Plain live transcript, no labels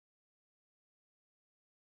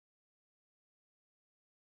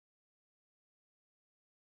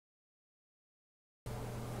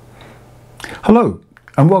Hello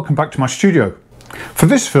and welcome back to my studio. For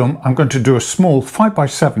this film I'm going to do a small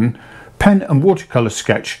 5x7 pen and watercolour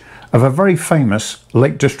sketch of a very famous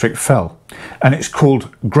Lake District fell, and it's called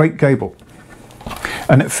Great Gable,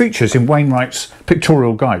 and it features in Wainwright's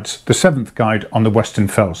pictorial guides, the 7th guide on the Western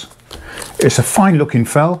Fells. It's a fine looking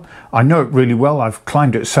fell, I know it really well, I've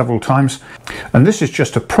climbed it several times, and this is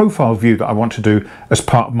just a profile view that I want to do as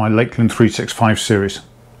part of my Lakeland 365 series.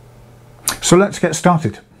 So let's get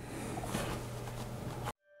started.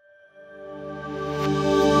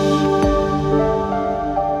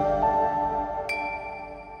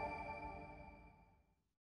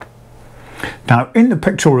 Now, in the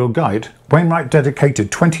pictorial guide, Wainwright dedicated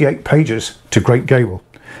 28 pages to Great Gable,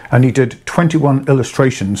 and he did 21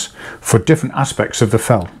 illustrations for different aspects of the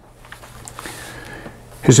fell.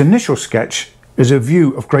 His initial sketch is a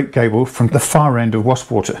view of Great Gable from the far end of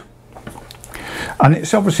Waspwater, and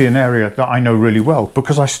it's obviously an area that I know really well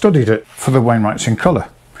because I studied it for the Wainwrights in colour,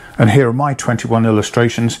 and here are my 21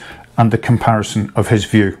 illustrations and the comparison of his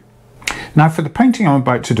view. Now, for the painting I'm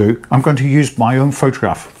about to do, I'm going to use my own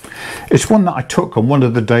photograph. It's one that I took on one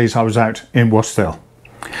of the days I was out in Wasdale,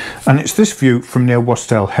 and it's this view from near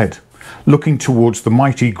Wasdale Head, looking towards the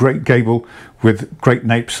mighty Great Gable with Great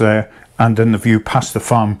Napes there, and then the view past the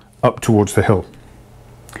farm up towards the hill.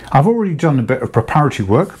 I've already done a bit of preparatory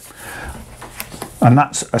work, and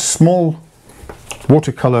that's a small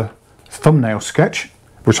watercolour thumbnail sketch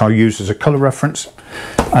which I'll use as a colour reference,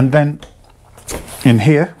 and then in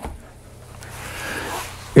here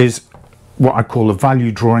is what I call a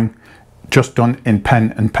value drawing, just done in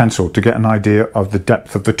pen and pencil to get an idea of the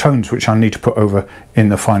depth of the tones which I need to put over in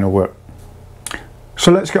the final work.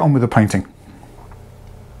 So let's get on with the painting.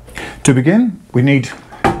 To begin, we need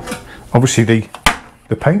obviously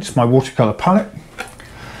the paints, my watercolour palette,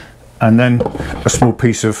 and then a small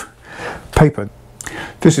piece of paper.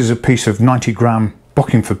 This is a piece of 90-gram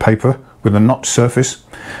Bockingford paper with a notched surface,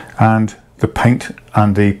 and the paint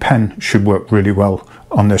and the pen should work really well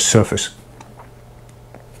on this surface.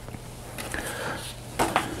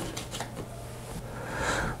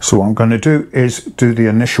 So what I'm going to do is do the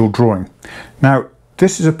initial drawing. Now,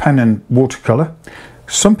 this is a pen and watercolour.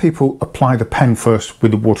 Some people apply the pen first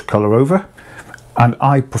with the watercolour over, and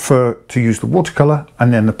I prefer to use the watercolour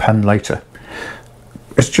and then the pen later.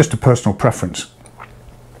 It's just a personal preference,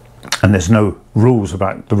 and there's no rules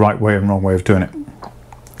about the right way and wrong way of doing it.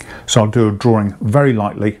 So I'll do a drawing very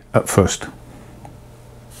lightly at first.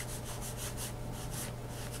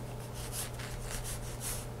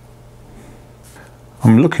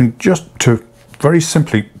 I'm looking just to very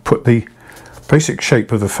simply put the basic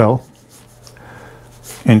shape of the fell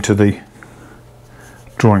into the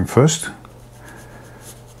drawing first,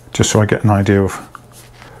 just so I get an idea of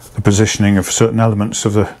the positioning of certain elements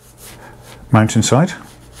of the mountainside.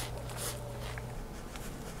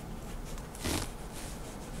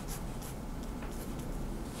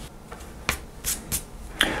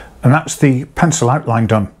 And that's the pencil outline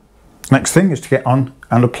done. Next thing is to get on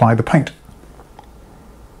and apply the paint.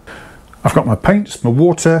 I've got my paints, my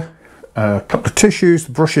water, a couple of tissues,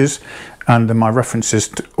 the brushes, and then my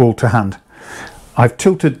references all to hand. I've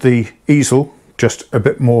tilted the easel just a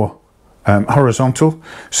bit more horizontal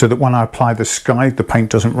so that when I apply the sky the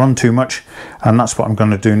paint doesn't run too much, and that's what I'm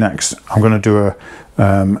going to do next. I'm going to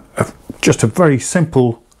do just a very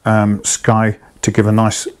simple sky to give a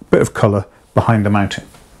nice bit of colour behind the mountain.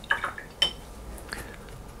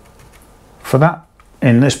 For that,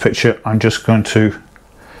 in this picture, I'm just going to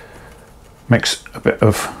mix a bit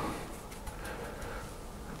of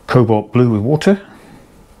cobalt blue with water,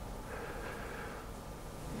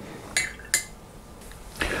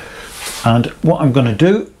 and what I'm going to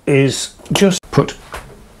do is just put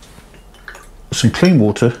some clean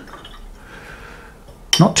water,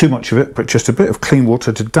 not too much of it, but just a bit of clean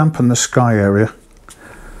water to dampen the sky area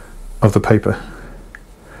of the paper,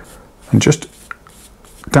 and just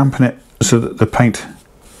dampen it so that the paint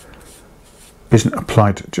isn't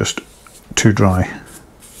applied just too dry.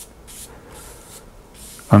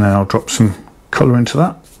 And then I'll drop some colour into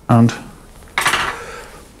that, and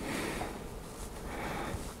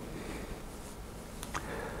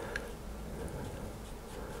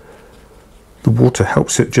the water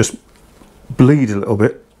helps it just bleed a little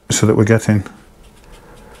bit so that we're getting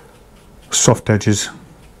soft edges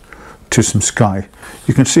to some sky.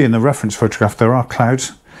 You can see in the reference photograph there are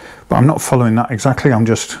clouds, but I'm not following that exactly. I'm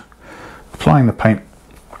just applying the paint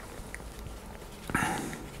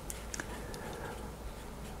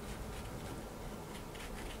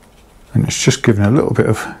and it's just giving a little bit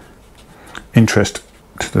of interest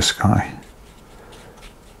to the sky.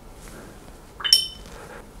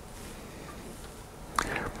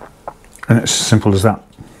 And it's as simple as that.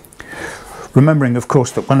 Remembering, of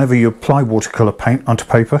course, that whenever you apply watercolour paint onto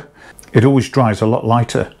paper, it always dries a lot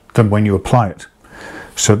lighter than when you apply it.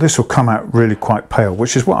 So this will come out really quite pale,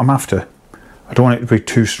 which is what I'm after. I don't want it to be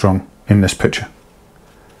too strong in this picture.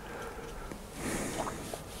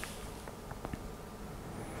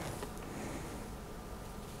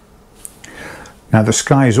 Now the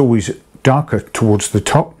sky is always darker towards the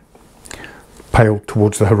top, pale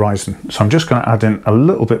towards the horizon. So I'm just going to add in a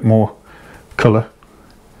little bit more colour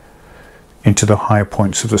into the higher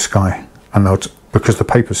points of the sky, and they'll, because the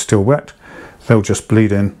paper's still wet, they'll just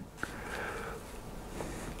bleed in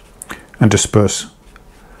and disperse,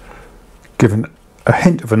 giving a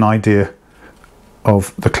hint of an idea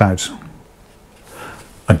of the clouds.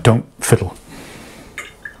 And don't fiddle.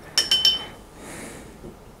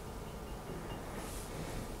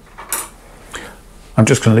 I'm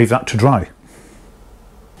just going to leave that to dry.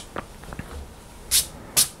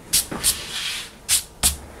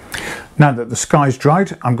 Now that the sky's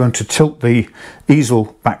dried, I'm going to tilt the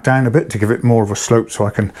easel back down a bit to give it more of a slope so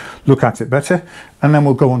I can look at it better, and then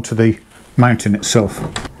we'll go on to the mountain itself.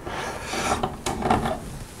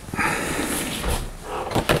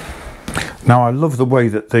 Now I love the way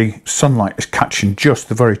that the sunlight is catching just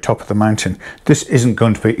the very top of the mountain. This isn't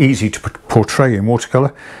going to be easy to portray in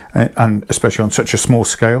watercolour, and especially on such a small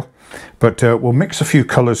scale, but we'll mix a few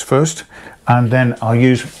colours first, and then I'll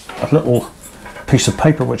use a little piece of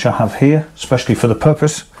paper which I have here, especially for the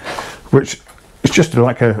purpose, which is just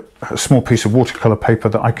like a small piece of watercolour paper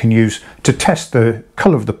that I can use to test the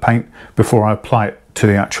colour of the paint before I apply it to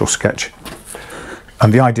the actual sketch.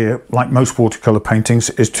 And the idea, like most watercolour paintings,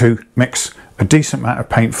 is to mix a decent amount of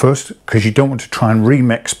paint first, because you don't want to try and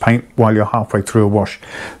remix paint while you're halfway through a wash,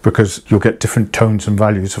 because you'll get different tones and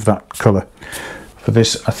values of that colour. For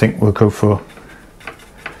this, I think we'll go for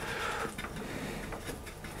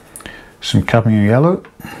some cadmium yellow,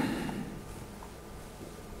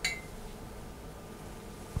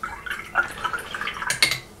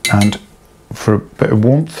 and for a bit of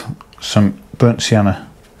warmth, some burnt sienna.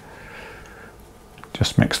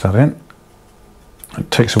 Just mix that in.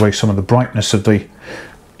 It takes away some of the brightness of the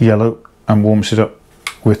yellow and warms it up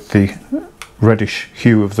with the reddish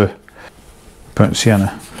hue of the burnt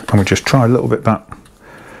sienna. And we just try a little bit of that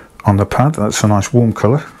on the pad. That's a nice warm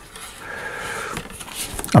colour.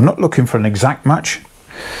 I'm not looking for an exact match,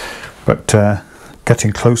 but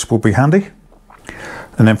getting close will be handy.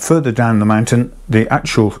 And then further down the mountain, the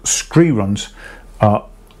actual scree runs are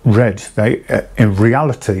red. They, in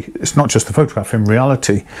reality, it's not just the photograph, in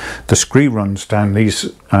reality the scree runs down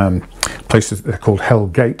these places, they're called Hell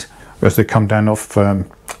Gate, as they come down off the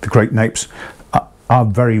Great Napes, are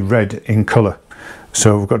very red in colour.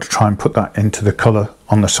 So we've got to try and put that into the colour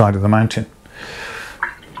on the side of the mountain.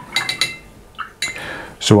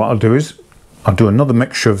 So what I'll do is I'll do another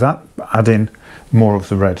mixture of that, add in more of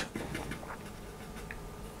the red,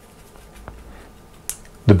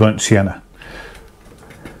 the burnt sienna.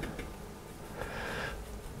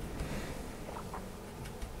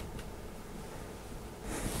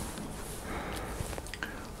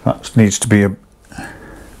 That needs to be a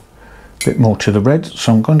bit more to the red,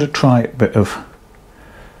 so I'm going to try a bit of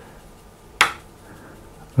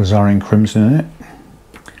Lazarian Crimson in it.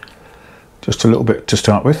 Just a little bit to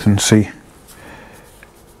start with and see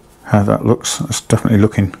how that looks. It's definitely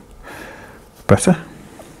looking better.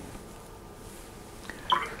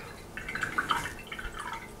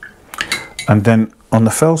 And then on the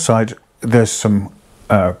fell side there's some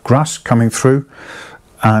grass coming through,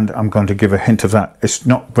 and I'm going to give a hint of that. It's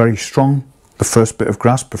not very strong, the first bit of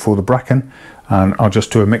grass before the bracken, and I'll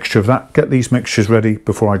just do a mixture of that. Get these mixtures ready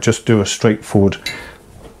before I just do a straightforward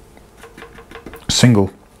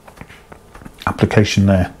single application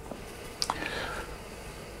there.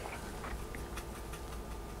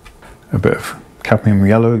 A bit of cadmium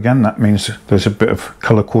yellow again, that means there's a bit of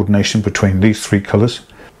colour coordination between these three colours.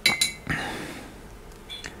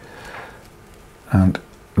 And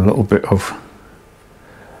a little bit of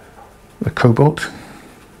the cobalt.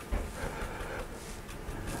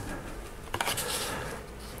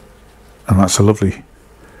 And that's a lovely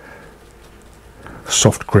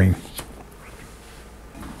soft green.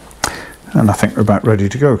 And I think we're about ready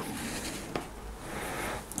to go.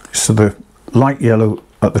 So the light yellow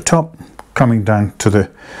at the top, coming down to the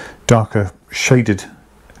darker shaded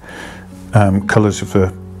colours of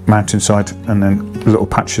the mountainside, and then little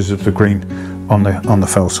patches of the green on the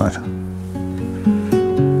fell side.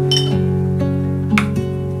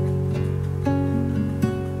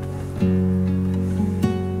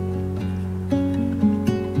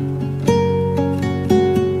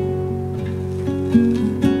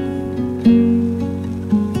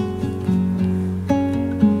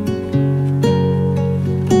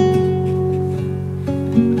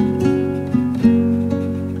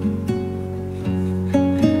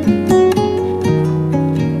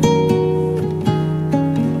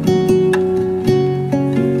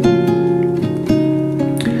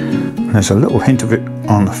 there's a little hint of it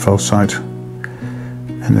on the fell side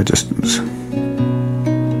in the distance.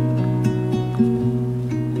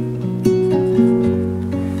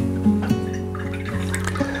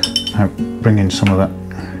 Now bring in some of that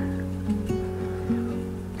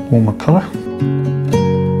warmer colour.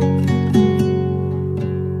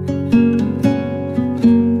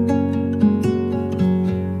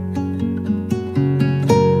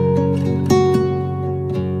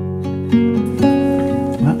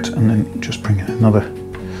 And then just bring in another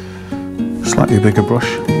slightly bigger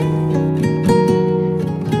brush.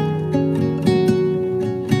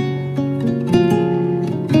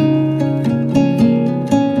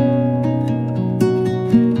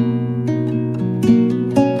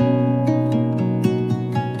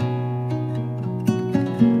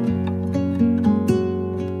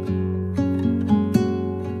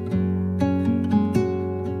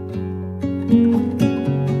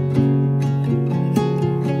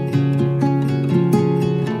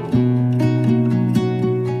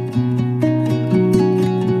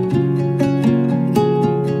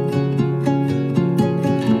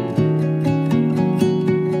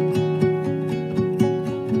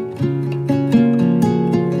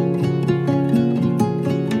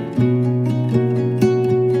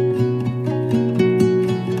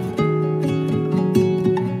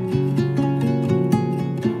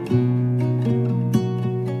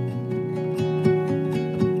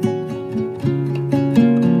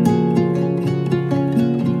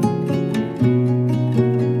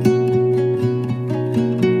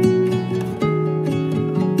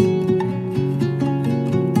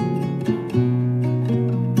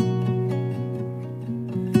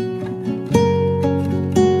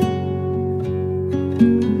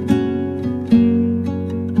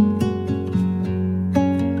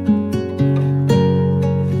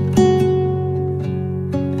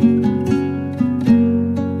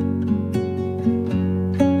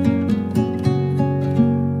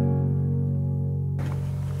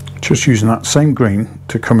 Just using that same green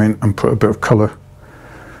to come in and put a bit of colour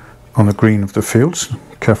on the green of the fields.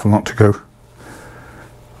 Careful not to go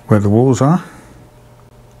where the walls are.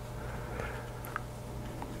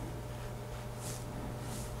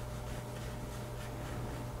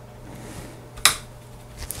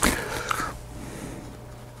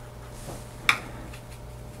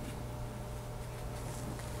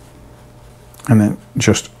 And then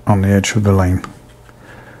just on the edge of the lane,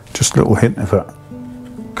 just a little hint of that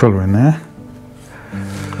colour in there.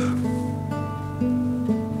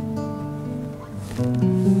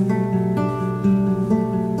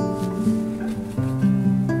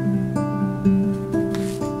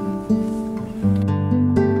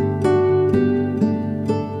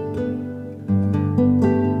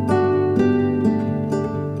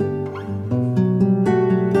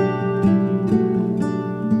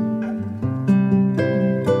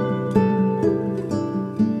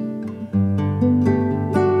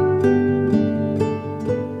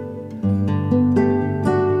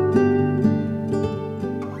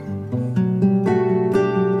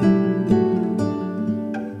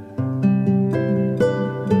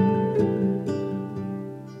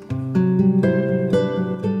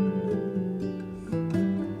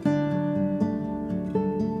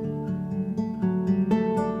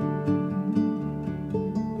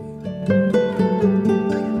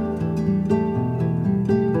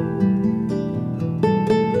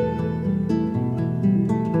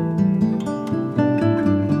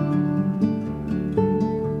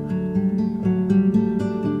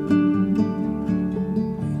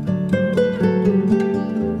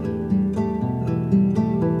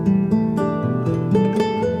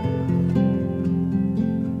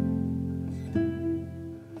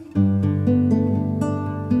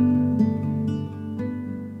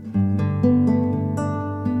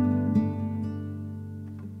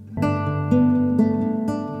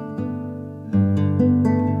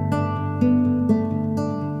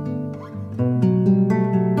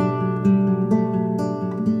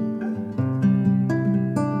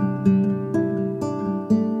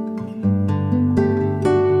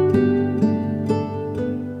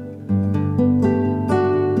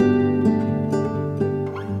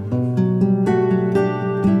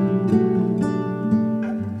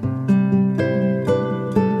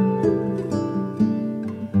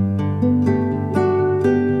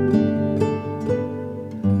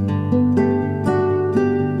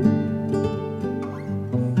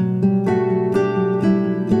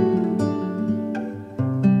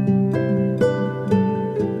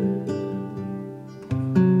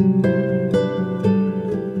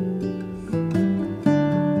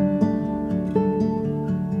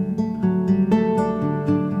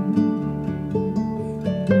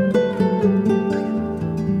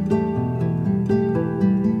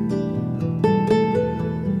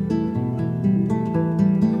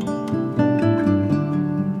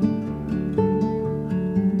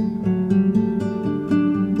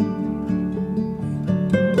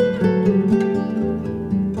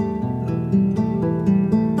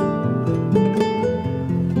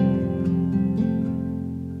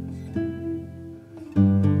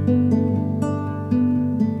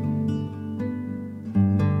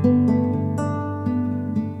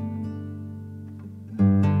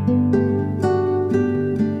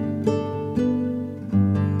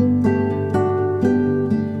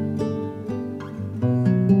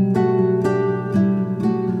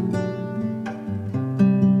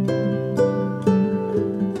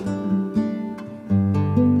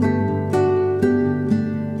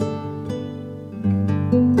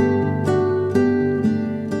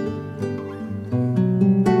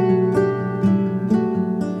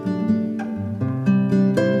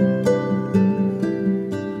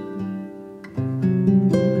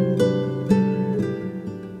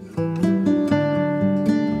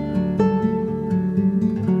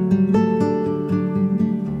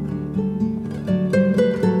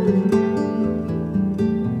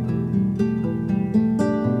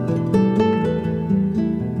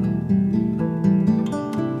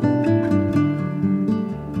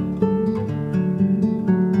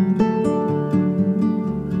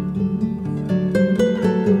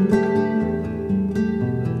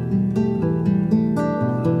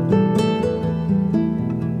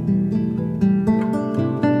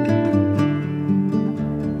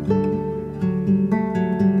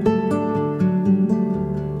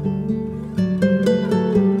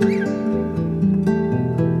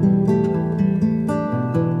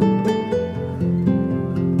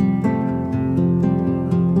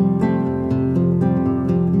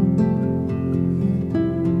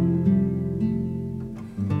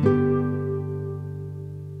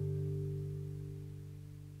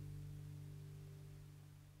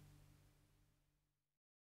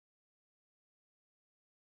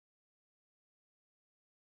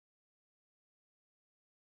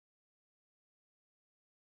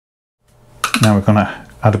 Now we're going to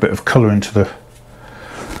add a bit of colour into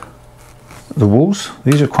the walls.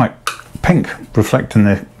 These are quite pink, reflecting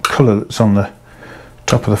the colour that's on the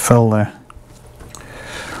top of the fell there.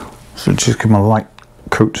 So just give them a light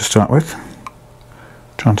coat to start with.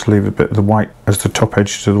 Trying to leave a bit of the white as the top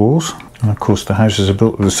edge to the walls. And of course the houses are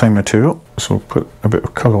built with the same material, so we'll put a bit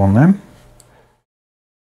of colour on them.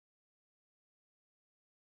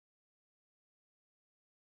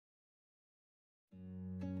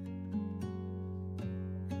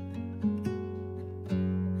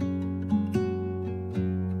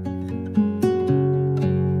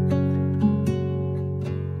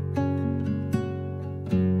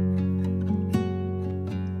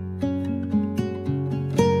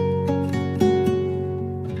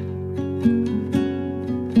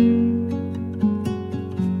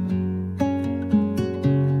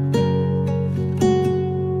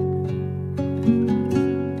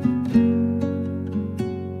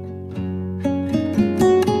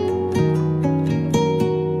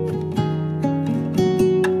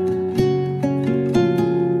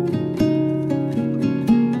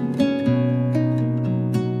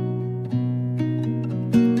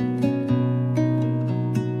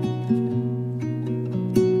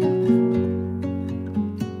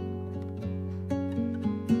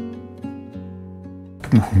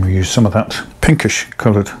 And we use some of that pinkish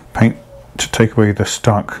coloured paint to take away the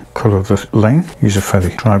stark colour of the lane. Use a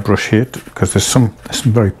fairly dry brush here because there's some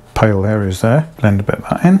very pale areas there. Blend a bit of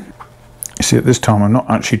that in. You see, at this time I'm not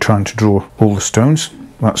actually trying to draw all the stones.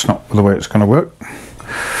 That's not the way it's going to work.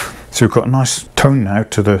 So we've got a nice tone now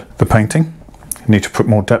to the painting. You need to put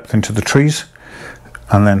more depth into the trees,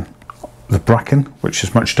 and then the bracken, which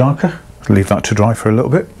is much darker. Leave that to dry for a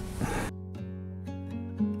little bit.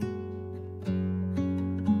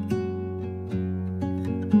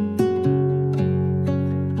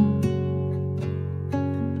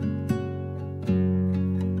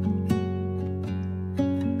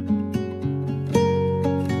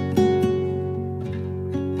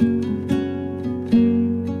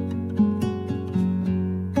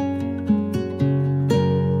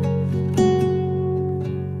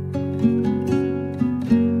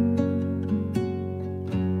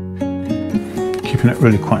 Keeping it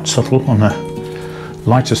really quite subtle on the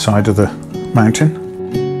lighter side of the mountain.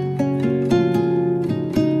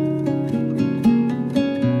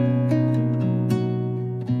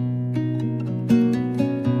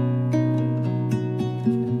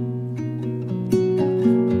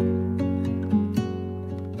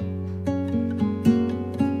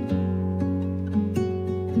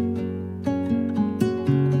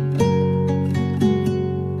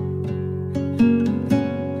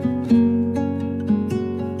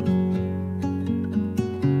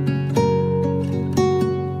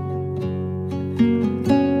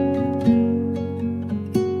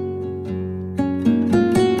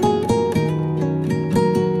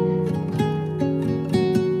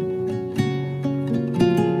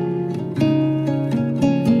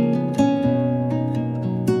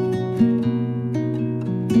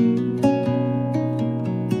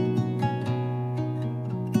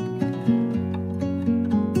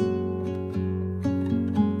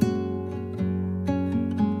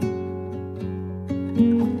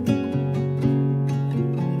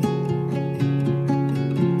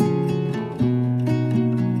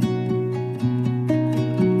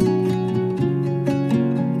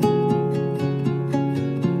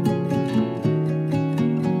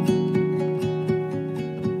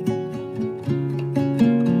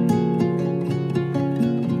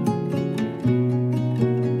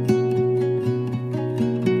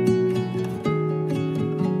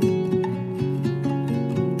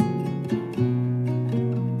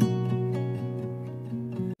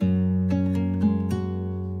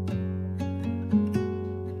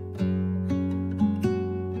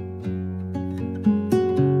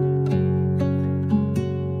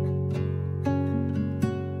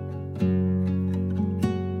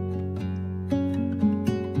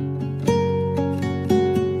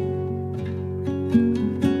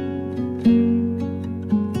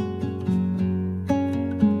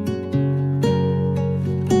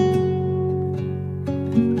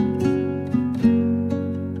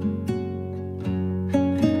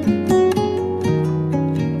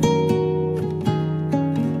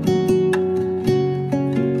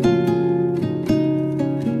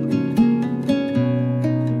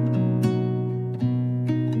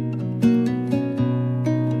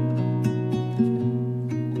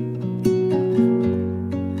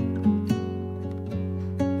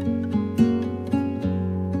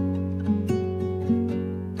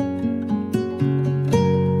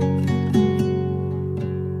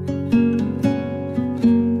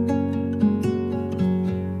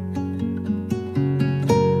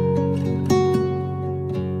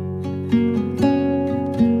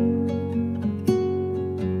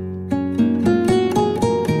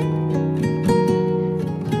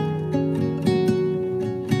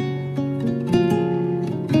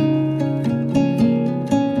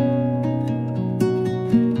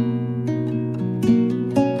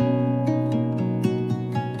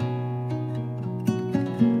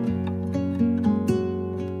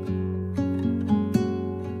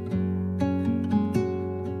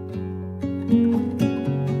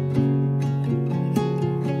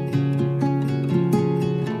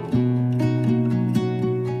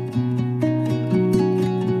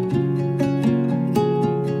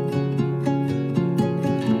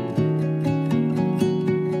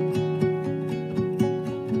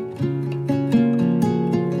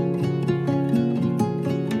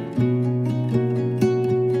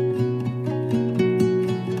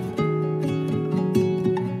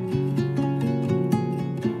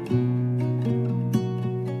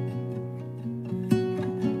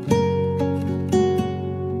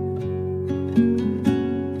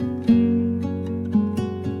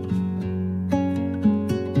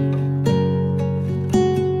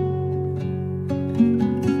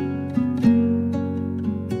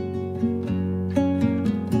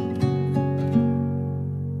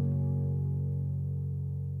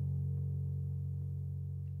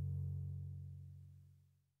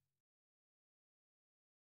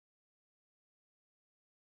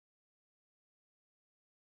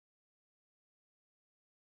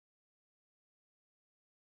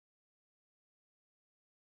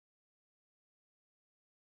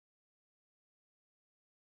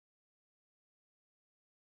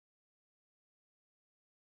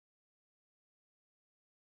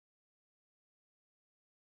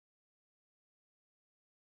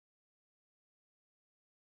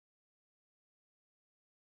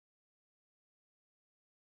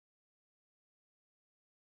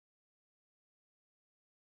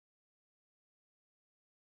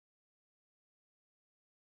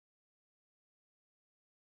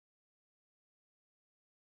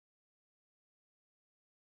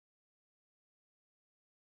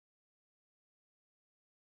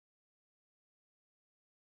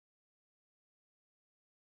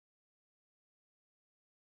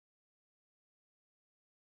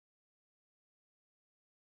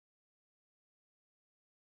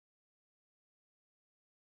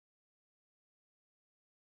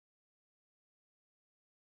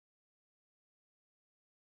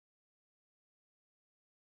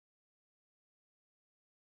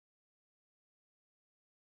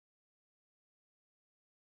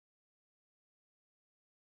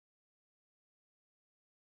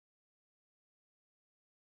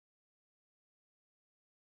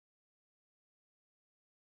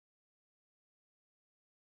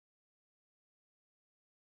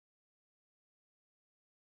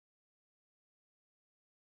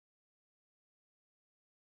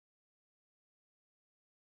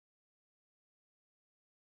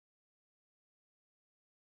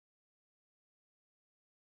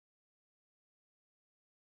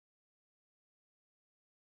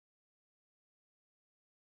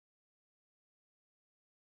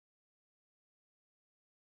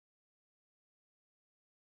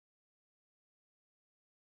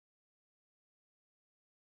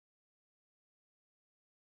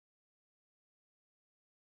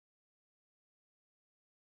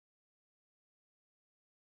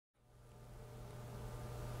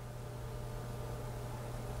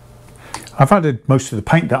 I've added most of the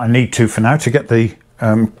paint that I need to for now to get the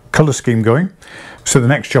colour scheme going. So the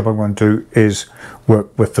next job I'm going to do is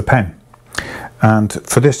work with the pen. And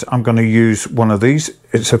for this I'm going to use one of these.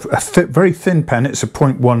 It's a very thin pen. It's a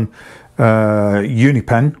 0.1 uni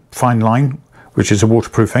pen, fine line, which is a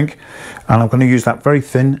waterproof ink. And I'm going to use that very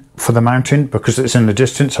thin for the mountain because it's in the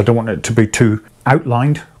distance. I don't want it to be too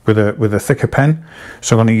outlined with a thicker pen.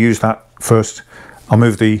 So I'm going to use that first. I'll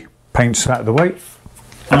move the paints out of the way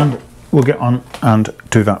and we'll get on and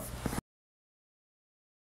do that.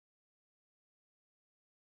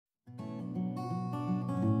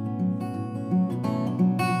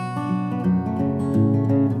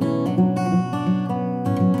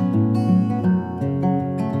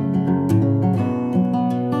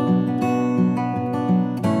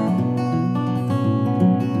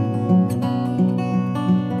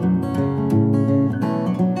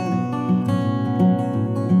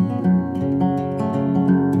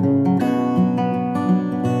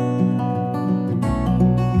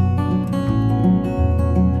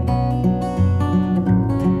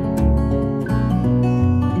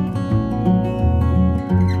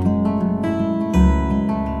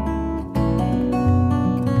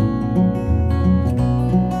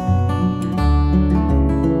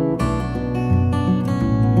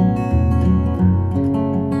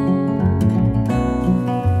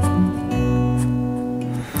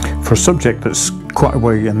 For a subject that's quite a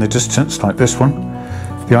way in the distance, like this one,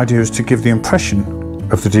 the idea is to give the impression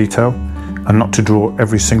of the detail and not to draw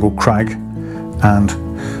every single crag and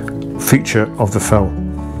feature of the fell.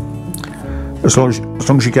 As long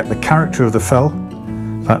as you get the character of the fell,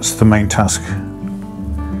 that's the main task.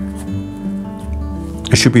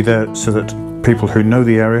 It should be there so that people who know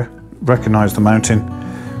the area, recognise the mountain,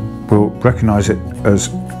 will recognise it as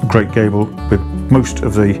Great Gable, with most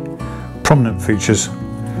of the prominent features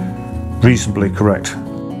reasonably correct.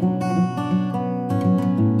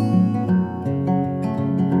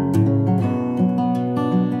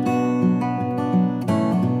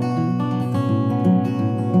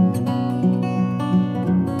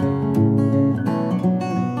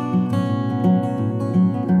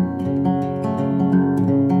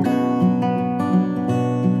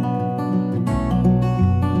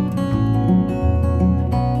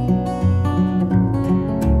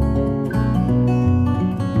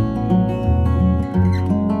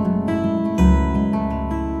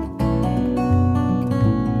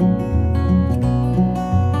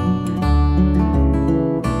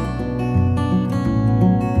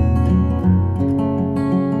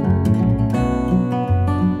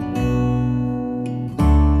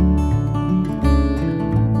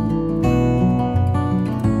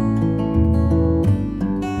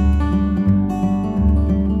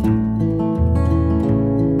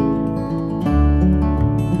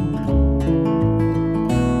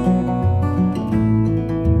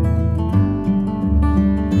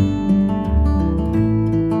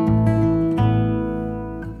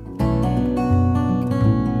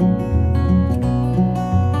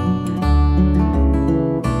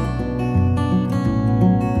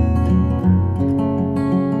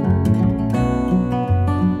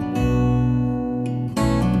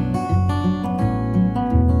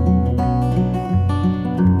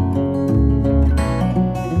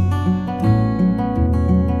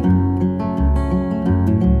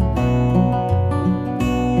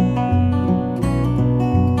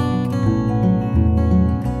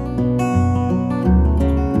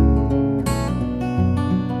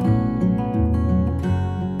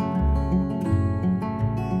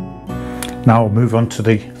 Now I'll move on to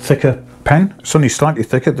the thicker pen. It's only slightly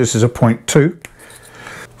thicker. This is a 0.2.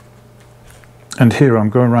 And here I'm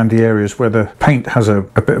going around the areas where the paint has a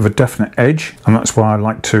bit of a definite edge, and that's why I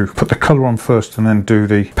like to put the colour on first and then do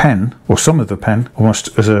the pen, or some of the pen, almost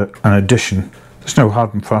as an addition. There's no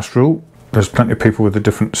hard and fast rule. There's plenty of people with the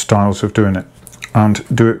different styles of doing it. And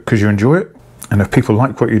do it because you enjoy it, and if people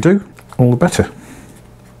like what you do, all the better.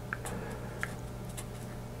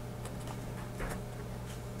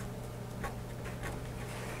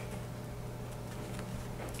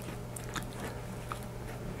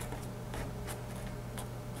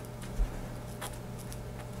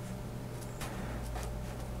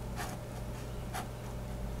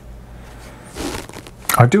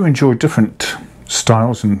 I do enjoy different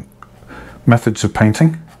styles and methods of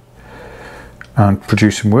painting and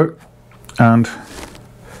producing work, and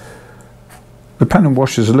the pen and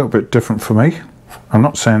wash is a little bit different for me. I'm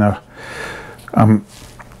not saying I'm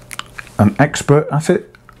an expert at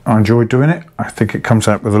it. I enjoy doing it. I think it comes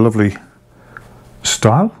out with a lovely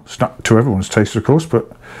style. It's not to everyone's taste, of course, but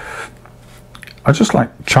I just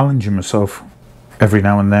like challenging myself every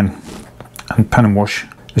now and then, and pen and wash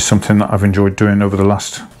is something that I've enjoyed doing over the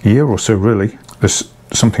last year or so, really. There's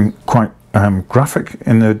something quite graphic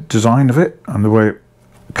in the design of it and the way it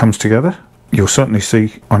comes together. You'll certainly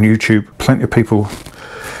see on YouTube plenty of people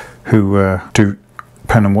who do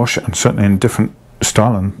pen and wash, and certainly in different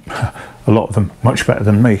style, and a lot of them much better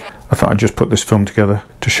than me. I thought I'd just put this film together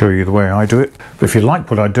to show you the way I do it. But if you like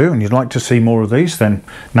what I do and you'd like to see more of these, then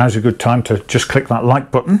now's a good time to just click that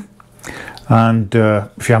like button, and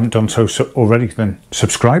if you haven't done so already, then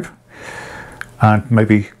subscribe, and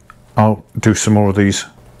maybe I'll do some more of these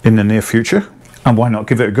in the near future. And why not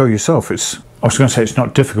give it a go yourself? I was going to say it's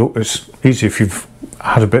not difficult, it's easy if you've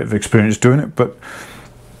had a bit of experience doing it, but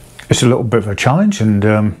it's a little bit of a challenge, and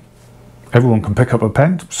everyone can pick up a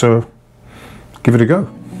pen, so give it a go.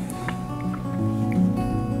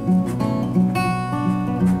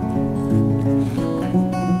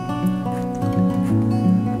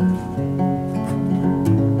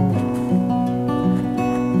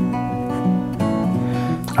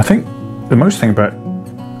 I think the most thing about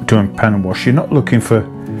doing pen and wash, you're not looking for,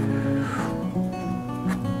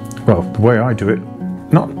 well, the way I do it,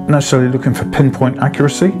 not necessarily looking for pinpoint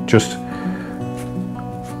accuracy, just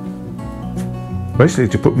basically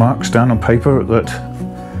to put marks down on paper that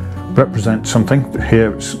represent something.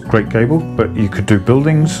 Here it's Great Gable, but you could do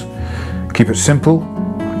buildings, keep it simple.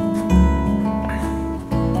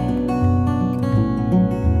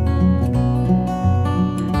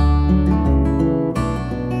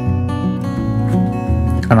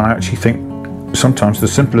 And I actually think sometimes the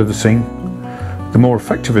simpler the scene, the more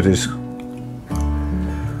effective it is.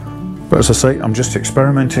 But as I say, I'm just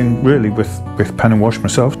experimenting really with pen and wash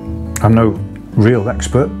myself. I'm no real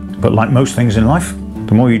expert, but like most things in life,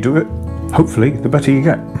 the more you do it, hopefully the better you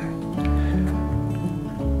get.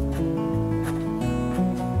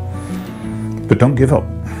 But don't give up.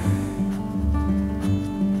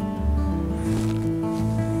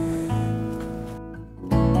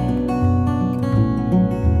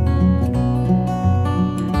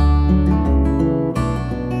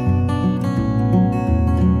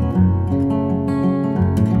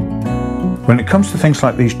 When it comes to things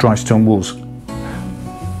like these dry stone walls,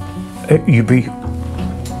 you'd be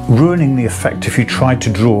ruining the effect if you tried to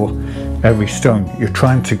draw every stone. You're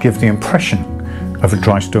trying to give the impression of a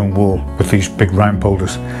dry stone wall with these big round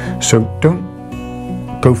boulders. So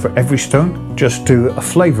don't go for every stone, just do a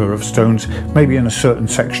flavour of stones, maybe in a certain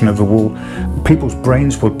section of the wall. People's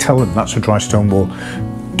brains will tell them that's a dry stone wall.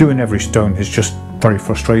 Doing every stone is just very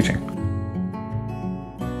frustrating.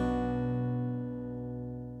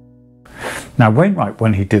 Now Wainwright,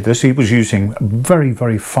 when he did this, he was using very,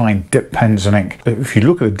 very fine dip pens and ink. If you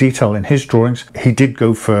look at the detail in his drawings, he did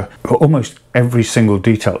go for almost every single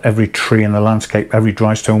detail, every tree in the landscape, every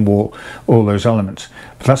dry stone wall, all those elements.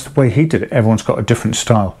 But that's the way he did it. Everyone's got a different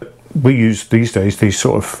style. We use these days these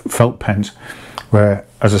sort of felt pens where,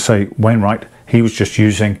 as I say, Wainwright, he was just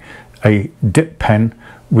using a dip pen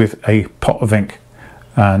with a pot of ink.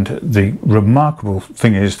 And the remarkable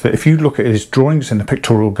thing is that if you look at his drawings in the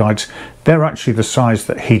pictorial guides, they're actually the size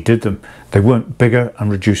that he did them. They weren't bigger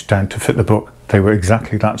and reduced down to fit the book. They were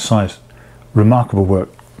exactly that size. Remarkable work.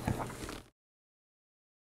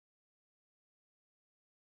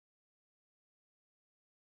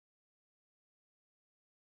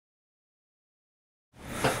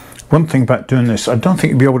 One thing about doing this, I don't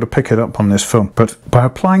think you'll be able to pick it up on this film, but by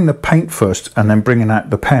applying the paint first and then bringing out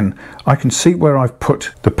the pen, I can see where I've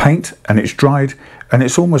put the paint and it's dried and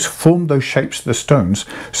it's almost formed those shapes of the stones,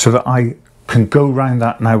 so that I can go around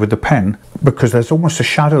that now with the pen, because there's almost a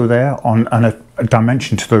shadow there and a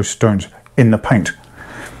dimension to those stones in the paint.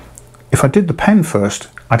 If I did the pen first,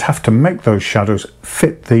 I'd have to make those shadows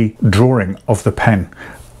fit the drawing of the pen.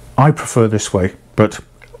 I prefer this way, but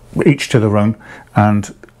each to their own,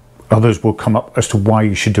 and others will come up as to why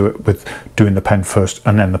you should do it with doing the pen first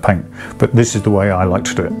and then the paint. But this is the way I like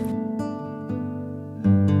to do it.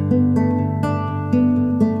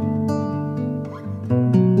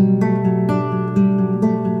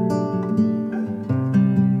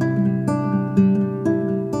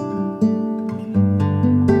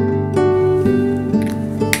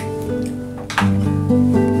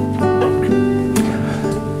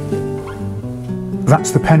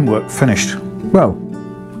 That's the pen work finished. Well,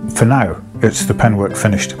 for now, it's the pen work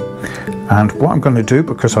finished. And what I'm going to do,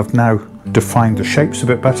 because I've now defined the shapes a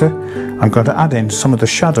bit better, I'm going to add in some of the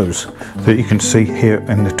shadows that you can see here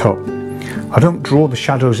in the top. I don't draw the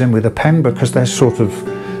shadows in with a pen because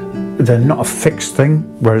they're not a fixed thing,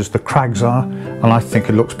 whereas the crags are, and I think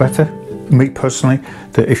it looks better. Me personally,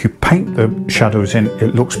 that if you paint the shadows in,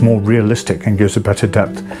 it looks more realistic and gives a better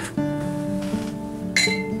depth.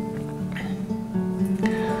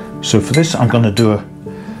 So for this, I'm going to do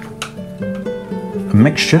a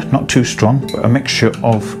mixture, not too strong, but a mixture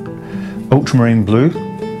of ultramarine blue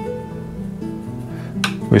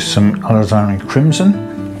with some alizarin crimson.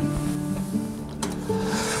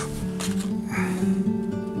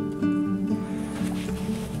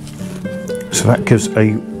 So that gives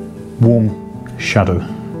a warm shadow.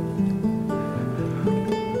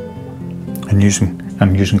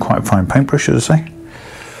 And using quite a fine paintbrush, as I say.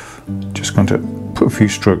 Just going to put a few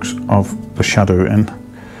strokes of the shadow in.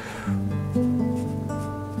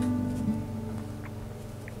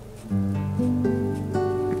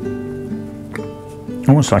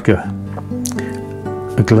 Almost like a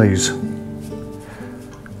glaze.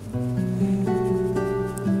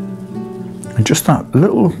 And just that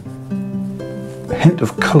little hint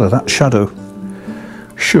of colour, that shadow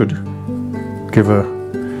should give a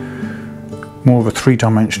more of a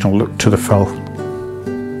three-dimensional look to the fell.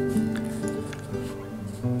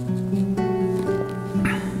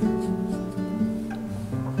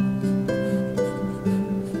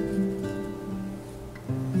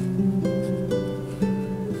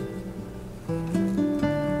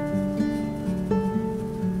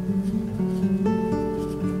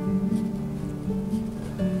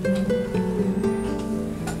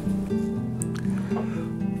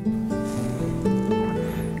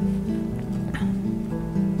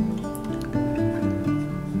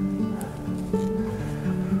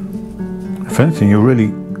 If anything, you're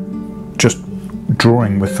really just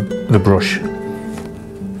drawing with the brush.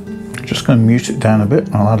 Just going to mute it down a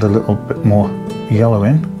bit. I'll add a little bit more yellow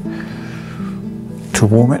in to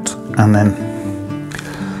warm it, and then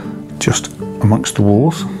just amongst the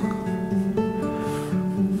walls.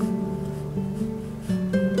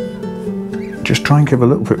 Just try and give a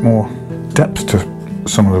little bit more depth to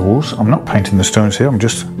some of the walls. I'm not painting the stones here, I'm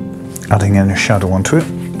just adding in a shadow onto it,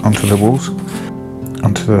 onto the walls,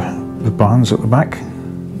 onto the barns at the back.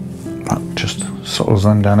 That just settles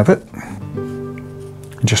them down a bit.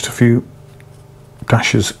 Just a few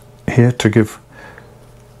dashes here to give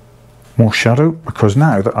more shadow, because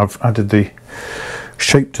now that I've added the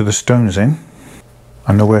shape to the stones in,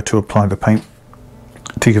 I know where to apply the paint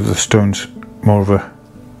to give the stones more of a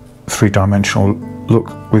three-dimensional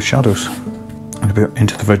look with shadows, and a bit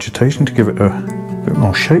into the vegetation to give it a bit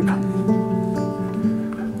more shape.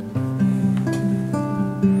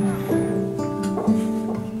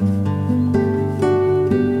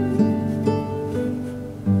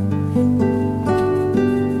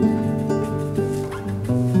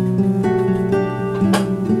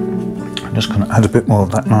 Just going to add a bit more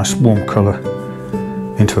of that nice warm colour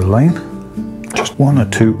into the lane. Just one or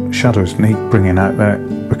two shadows need bringing out there,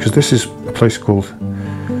 because this is a place called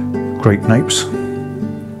Great Napes,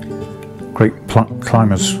 Great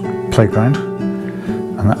Climbers Playground,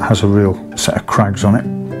 and that has a real set of crags on it.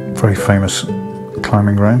 Very famous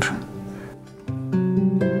climbing ground.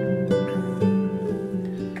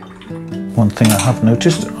 One thing I have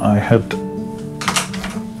noticed, I had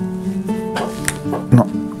not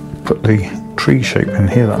put the tree shape in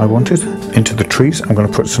here that I wanted into the trees. I'm going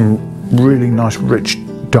to put some really nice rich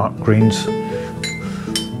dark greens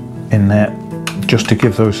in there, just to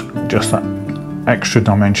give those just that extra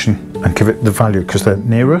dimension and give it the value, because they're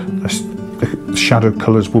nearer. The shadow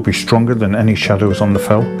colours will be stronger than any shadows on the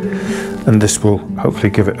fell, and this will hopefully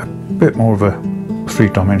give it a bit more of a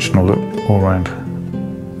three-dimensional look all round.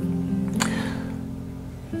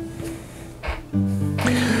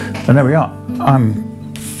 And there we are. I'm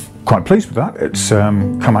quite pleased with that. It's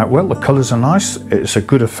come out well. The colours are nice. It's a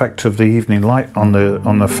good effect of the evening light on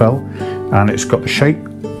the fell, and it's got the shape.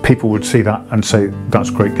 People would see that and say that's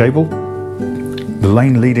Great Gable. The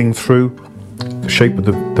lane leading through, the shape of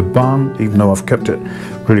the barn, even though I've kept it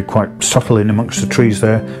really quite subtle in amongst the trees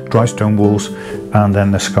there, dry stone walls, and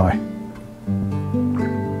then the sky.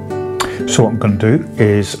 So what I'm going to do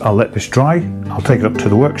is I'll let this dry, I'll take it up to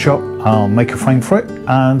the workshop, I'll make a frame for it,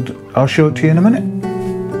 and I'll show it to you in a minute.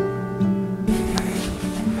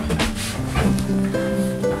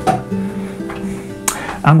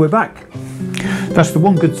 And we're back. That's the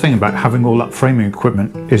one good thing about having all that framing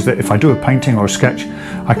equipment, is that if I do a painting or a sketch,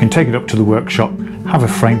 I can take it up to the workshop, have a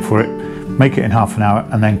frame for it, make it in half an hour,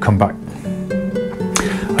 and then come back.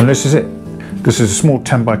 And this is it. This is a small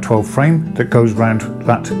 10 by 12 frame that goes around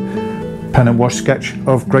that pen and wash sketch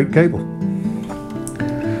of Great Gable.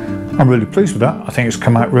 I'm really pleased with that. I think it's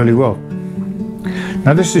come out really well.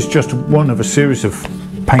 Now this is just one of a series of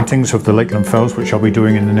paintings of the Lakeland Fells, which I'll be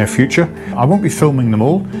doing in the near future. I won't be filming them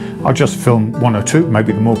all. I'll just film one or two,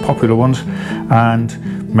 maybe the more popular ones,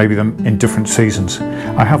 and maybe them in different seasons.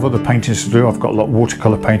 I have other paintings to do. I've got a lot of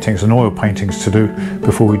watercolour paintings and oil paintings to do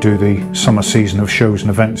before we do the summer season of shows and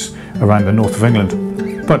events around the north of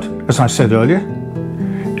England. But as I said earlier,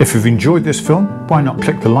 If you've enjoyed this film, why not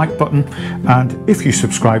click the like button, and if you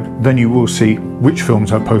subscribe, then you will see which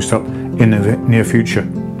films I post up in the near future.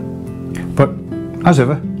 But as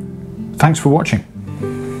ever, thanks for watching.